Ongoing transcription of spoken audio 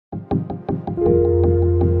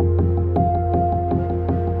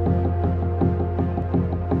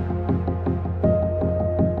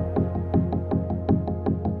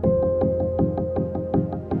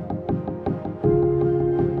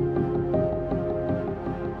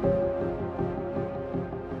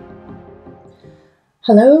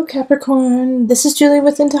Hello, Capricorn. This is Julie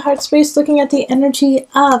with Into Heartspace looking at the energy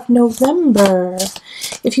of November.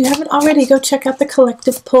 If you haven't already, go check out the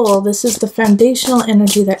collective pull. This is the foundational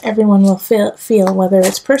energy that everyone will feel, whether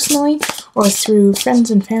it's personally or through friends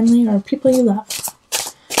and family or people you love.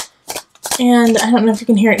 And I don't know if you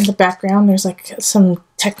can hear it in the background. There's like some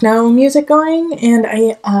techno music going, and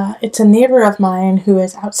it's a neighbor of mine who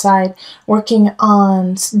is outside working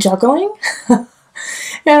on juggling.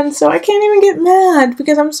 And so I can't even get mad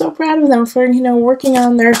because I'm so proud of them for, working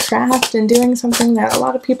on their craft and doing something that a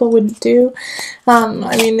lot of people wouldn't do.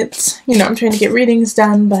 I mean, it's, I'm trying to get readings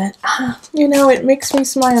done, but, it makes me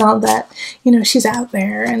smile that, she's out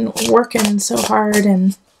there and working so hard.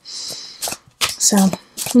 And so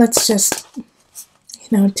let's just,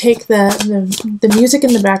 take the music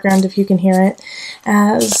in the background, if you can hear it,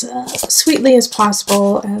 as sweetly as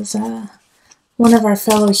possible as one of our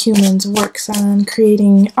fellow humans works on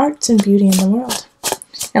creating arts and beauty in the world.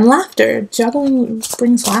 And laughter. Juggling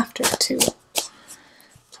brings laughter too.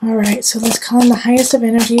 Alright, so let's call in the highest of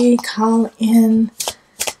energy. Call in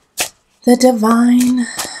the divine.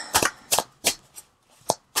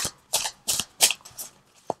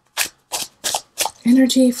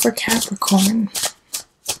 Energy for Capricorn.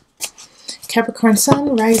 Capricorn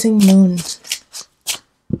sun, rising moon.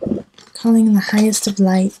 Calling in the highest of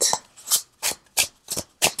light.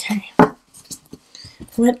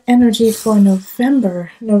 What energy for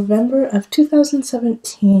November? November of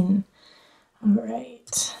 2017. All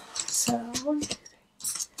right. So, 1, 2,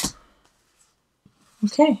 3.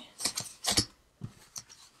 Okay.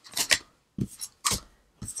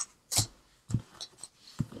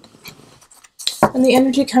 And the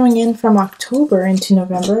energy coming in from October into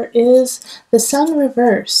November is the sun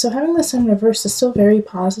reverse. So having the sun reverse is still very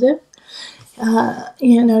positive.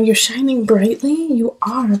 You're shining brightly. You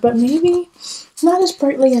are, but maybe not as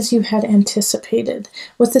brightly as you had anticipated.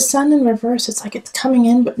 With the sun in reverse, it's like it's coming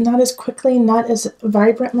in, but not as quickly, not as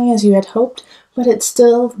vibrantly as you had hoped, but it's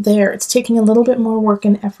still there. It's taking a little bit more work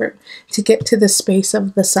and effort to get to the space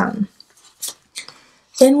of the sun.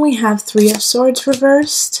 Then we have 3 of Swords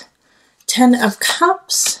reversed, 10 of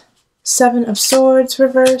Cups, 7 of Swords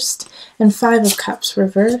reversed, and 5 of Cups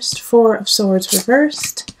reversed, 4 of Swords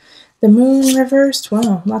reversed, the moon reversed,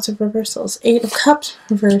 wow, lots of reversals, 8 of Cups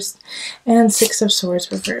reversed, and 6 of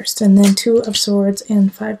Swords reversed, and then 2 of Swords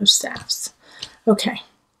and 5 of Staffs. Okay.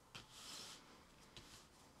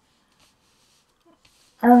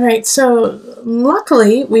 Alright, so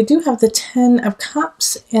luckily we do have the 10 of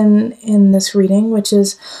Cups in this reading, which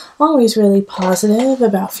is always really positive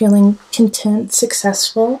about feeling content,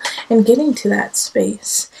 successful, and getting to that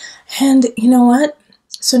space. And you know what?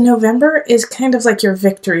 So November is kind of like your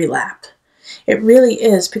victory lap. It really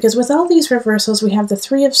is, because with all these reversals, we have the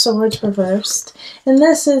 3 of Swords reversed. And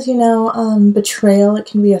this is, betrayal. It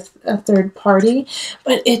can be a third party,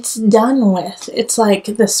 but it's done with. It's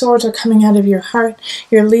like the swords are coming out of your heart.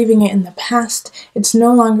 You're leaving it in the past. It's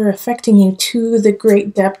no longer affecting you to the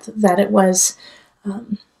great depth that it was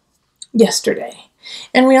yesterday.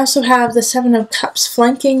 And we also have the 7 of Cups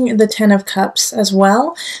flanking the 10 of Cups as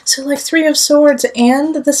well. So like 3 of Swords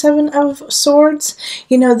and the 7 of Swords,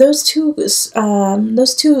 those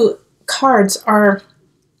two cards are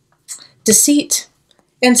deceit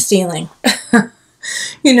and stealing.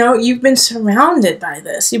 You've been surrounded by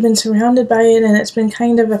this. You've been surrounded by it, and it's been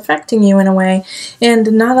kind of affecting you in a way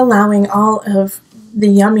and not allowing all of the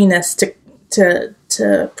yumminess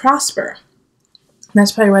to prosper. And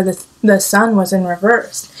that's probably why the sun was in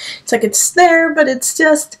reverse. It's like it's there, but it's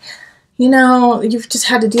just, you've just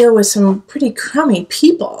had to deal with some pretty crummy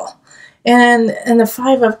people. And the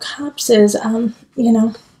 5 of Cups is,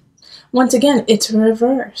 once again, it's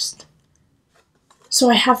reversed. So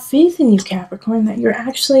I have faith in you, Capricorn, that you're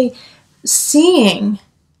actually seeing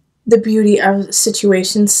the beauty of the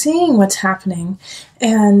situation, seeing what's happening,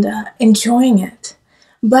 and enjoying it.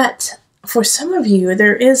 But for some of you,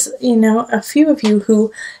 there is, a few of you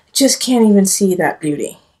who just can't even see that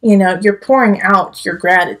beauty. You're pouring out your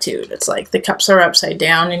gratitude. It's like the cups are upside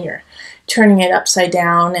down and you're turning it upside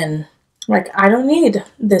down and like, I don't need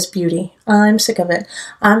this beauty. I'm sick of it.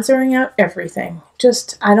 I'm throwing out everything.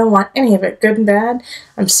 I don't want any of it, good and bad.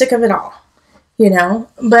 I'm sick of it all,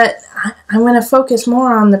 But I'm going to focus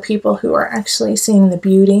more on the people who are actually seeing the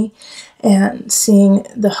beauty and seeing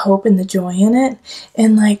the hope and the joy in it,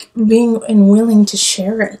 and like being and willing to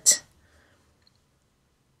share it.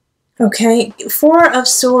 Okay, 4 of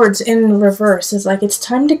Swords in reverse is like it's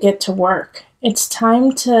time to get to work. It's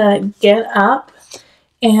time to get up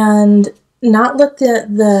and not let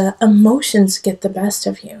the emotions get the best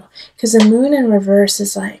of you. Because the moon in reverse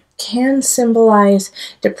is like can symbolize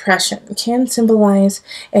depression, can symbolize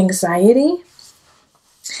anxiety.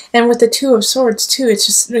 And with the Two of Swords too,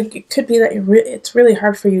 it could be that it's really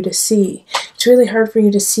hard for you to see. It's really hard for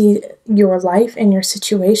you to see your life and your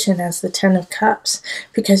situation as the Ten of Cups,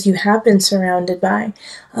 because you have been surrounded by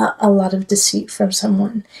a lot of deceit from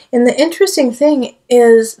someone. And the interesting thing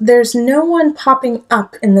is there's no one popping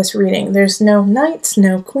up in this reading. There's no knights,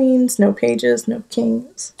 no queens, no pages, no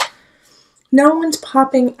kings. No one's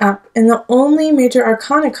popping up, and the only major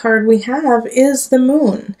arcana card we have is the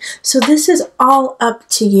moon. So this is all up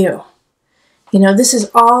to you. You know, this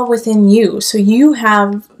is all within you. So you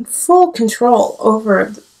have full control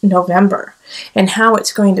over November and how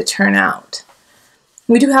it's going to turn out.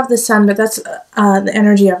 We do have the sun, but that's the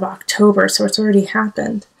energy of October, so it's already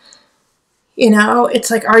happened. You know,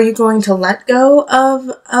 it's like, are you going to let go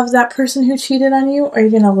of that person who cheated on you? Are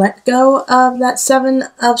you going to let go of that Seven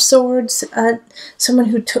of Swords, someone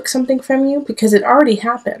who took something from you? Because it already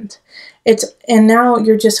happened. And now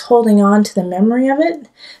you're just holding on to the memory of it.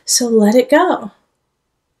 So let it go.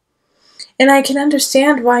 And I can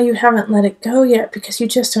understand why you haven't let it go yet, because you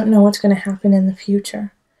just don't know what's going to happen in the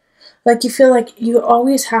future. Like, you feel like you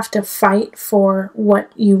always have to fight for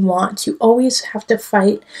what you want. You always have to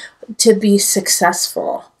fight to be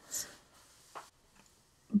successful.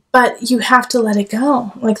 But you have to let it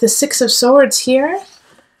go. Like the Six of Swords here,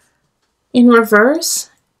 in reverse,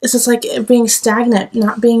 is just like being stagnant,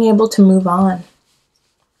 not being able to move on.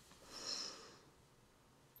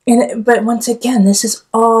 But once again, this is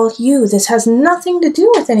all you. This has nothing to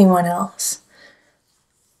do with anyone else.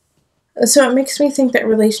 So it makes me think that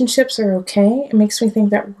relationships are okay. It makes me think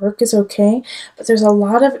that work is okay. But there's a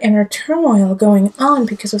lot of inner turmoil going on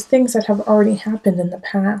because of things that have already happened in the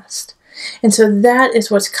past. And so that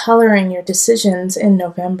is what's coloring your decisions in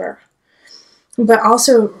November. But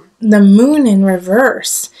also the moon in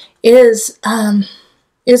reverse is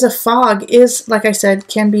a fog, is, like I said,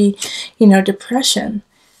 can be, you know, depression.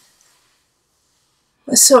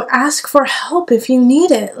 So ask for help if you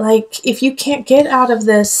need it. Like, if you can't get out of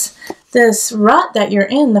this rut that you're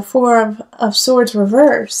in, the Four of Swords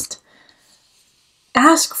reversed,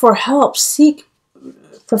 ask for help. Seek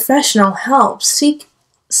professional help. Seek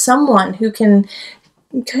someone who can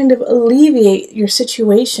kind of alleviate your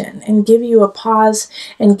situation and give you a pause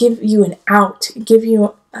and give you an out, give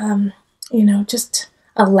you, you know, just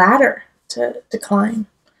a ladder to climb.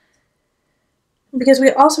 Because we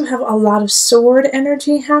also have a lot of sword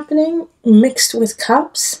energy happening mixed with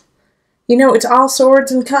cups. You know, it's all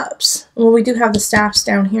swords and cups. Well, we do have the staffs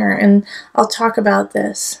down here, and I'll talk about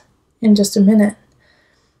this in just a minute.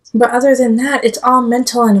 But other than that, it's all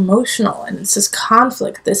mental and emotional, and it's this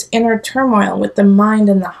conflict, this inner turmoil with the mind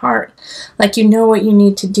and the heart. Like, you know what you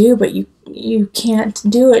need to do, but you can't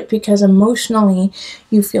do it because emotionally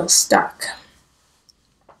you feel stuck.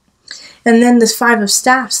 And then this Five of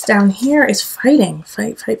Staffs down here is fighting.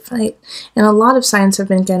 Fight, fight, fight. And a lot of signs have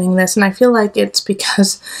been getting this. And I feel like it's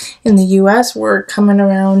because in the U.S. we're coming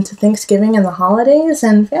around to Thanksgiving and the holidays,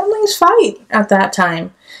 and families fight at that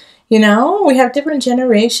time. You know, we have different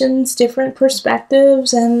generations, different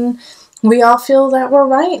perspectives, and we all feel that we're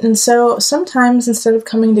right. And so sometimes instead of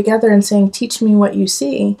coming together and saying, teach me what you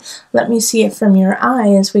see, let me see it from your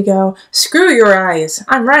eyes, we go, screw your eyes,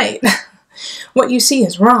 I'm right. What you see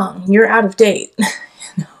is wrong. You're out of date.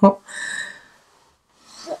 You know?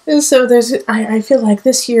 And so I feel like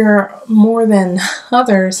this year, more than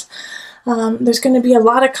others, there's going to be a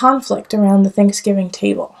lot of conflict around the Thanksgiving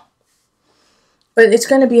table. But it's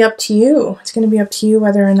going to be up to you. It's going to be up to you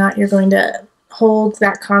whether or not you're going to hold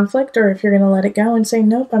that conflict, or if you're going to let it go and say,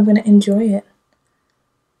 nope, I'm going to enjoy it.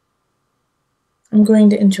 I'm going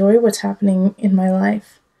to enjoy what's happening in my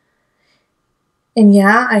life. And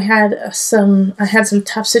yeah, I had some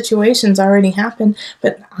tough situations already happen,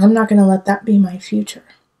 but I'm not going to let that be my future.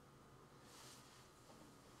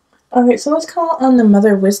 Alright, so let's call on the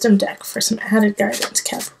Mother Wisdom deck for some added guidance,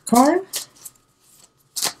 Capricorn.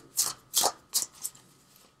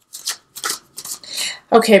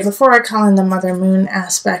 Okay, before I call in the Mother Moon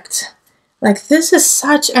aspect, like, this is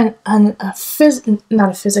such not a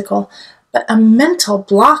physical, but a mental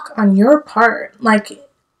block on your part. Like,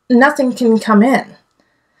 nothing can come in.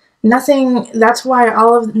 Nothing, that's why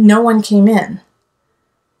no one came in.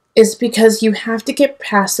 Is because you have to get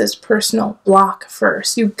past this personal block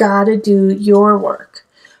first. You gotta do your work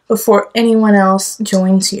before anyone else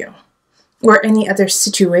joins you, or any other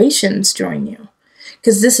situations join you.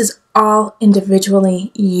 Because this is all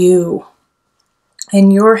individually you.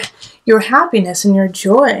 And your happiness and your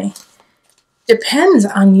joy depends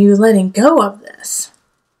on you letting go of this.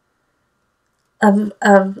 of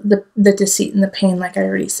the deceit and the pain, like I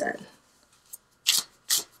already said.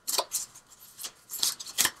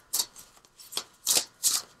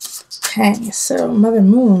 Okay, so Mother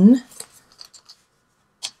Moon.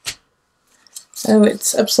 Oh,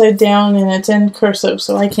 it's upside down and it's in cursive,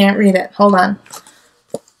 so I can't read it. Hold on.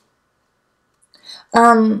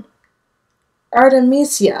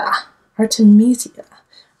 Artemisia.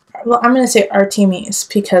 Well, I'm going to say Artemis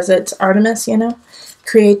because it's Artemis, you know?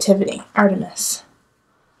 Creativity. Artemis.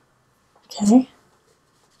 Okay.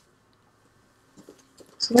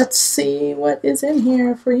 So let's see what is in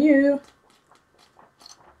here for you.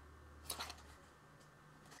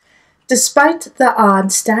 Despite the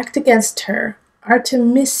odds stacked against her,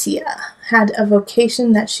 Artemisia had a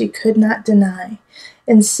vocation that she could not deny.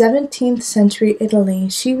 In 17th century Italy,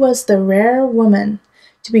 she was the rare woman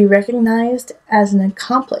to be recognized as an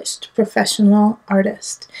accomplished professional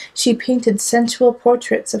artist. She painted sensual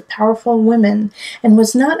portraits of powerful women and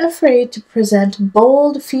was not afraid to present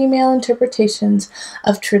bold female interpretations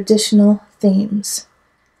of traditional themes.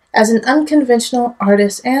 As an unconventional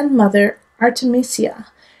artist and mother, Artemisia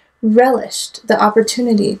relished the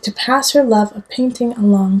opportunity to pass her love of painting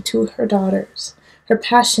along to her daughters. Her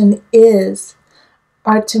passion is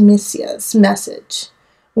Artemisia's message.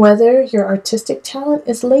 Whether your artistic talent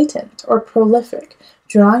is latent or prolific,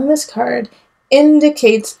 drawing this card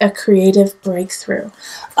indicates a creative breakthrough.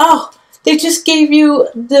 Oh, they just gave you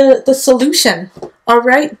the solution. All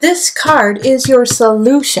right, this card is your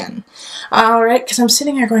solution. All right, because I'm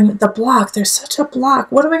sitting here going, the block, there's such a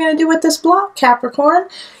block. What are we going to do with this block, Capricorn?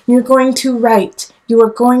 You're going to write. You are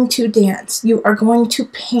going to dance. You are going to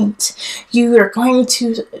paint. You are going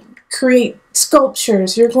to create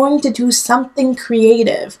sculptures. You're going to do something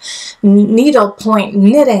creative. Needlepoint,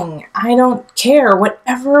 knitting, I don't care.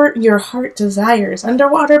 Whatever your heart desires.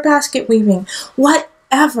 Underwater basket weaving,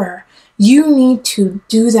 whatever. You need to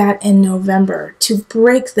do that in November to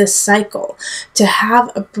break this cycle, to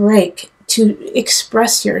have a break, to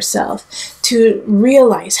express yourself, to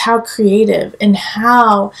realize how creative and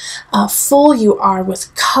how full you are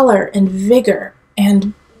with color and vigor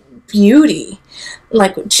and beauty.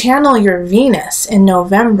 Like, channel your Venus in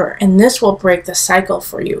November, and this will break the cycle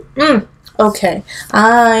for you. Okay,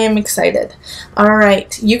 I am excited. All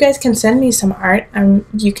right, you guys can send me some art.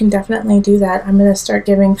 You can definitely do that. I'm going to start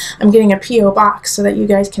I'm getting a P.O. box so that you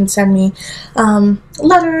guys can send me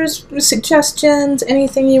letters, suggestions,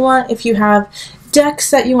 anything you want. If you have decks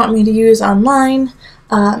that you want me to use online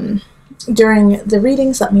during the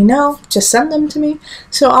readings, let me know. Just send them to me.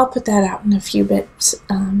 So I'll put that out in a few bits.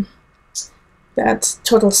 That's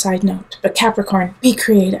total side note. But Capricorn, be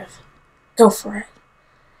creative. Go for it.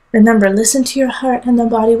 Remember, listen to your heart and the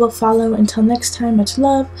body will follow. Until next time, much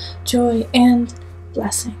love, joy, and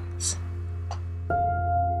blessing.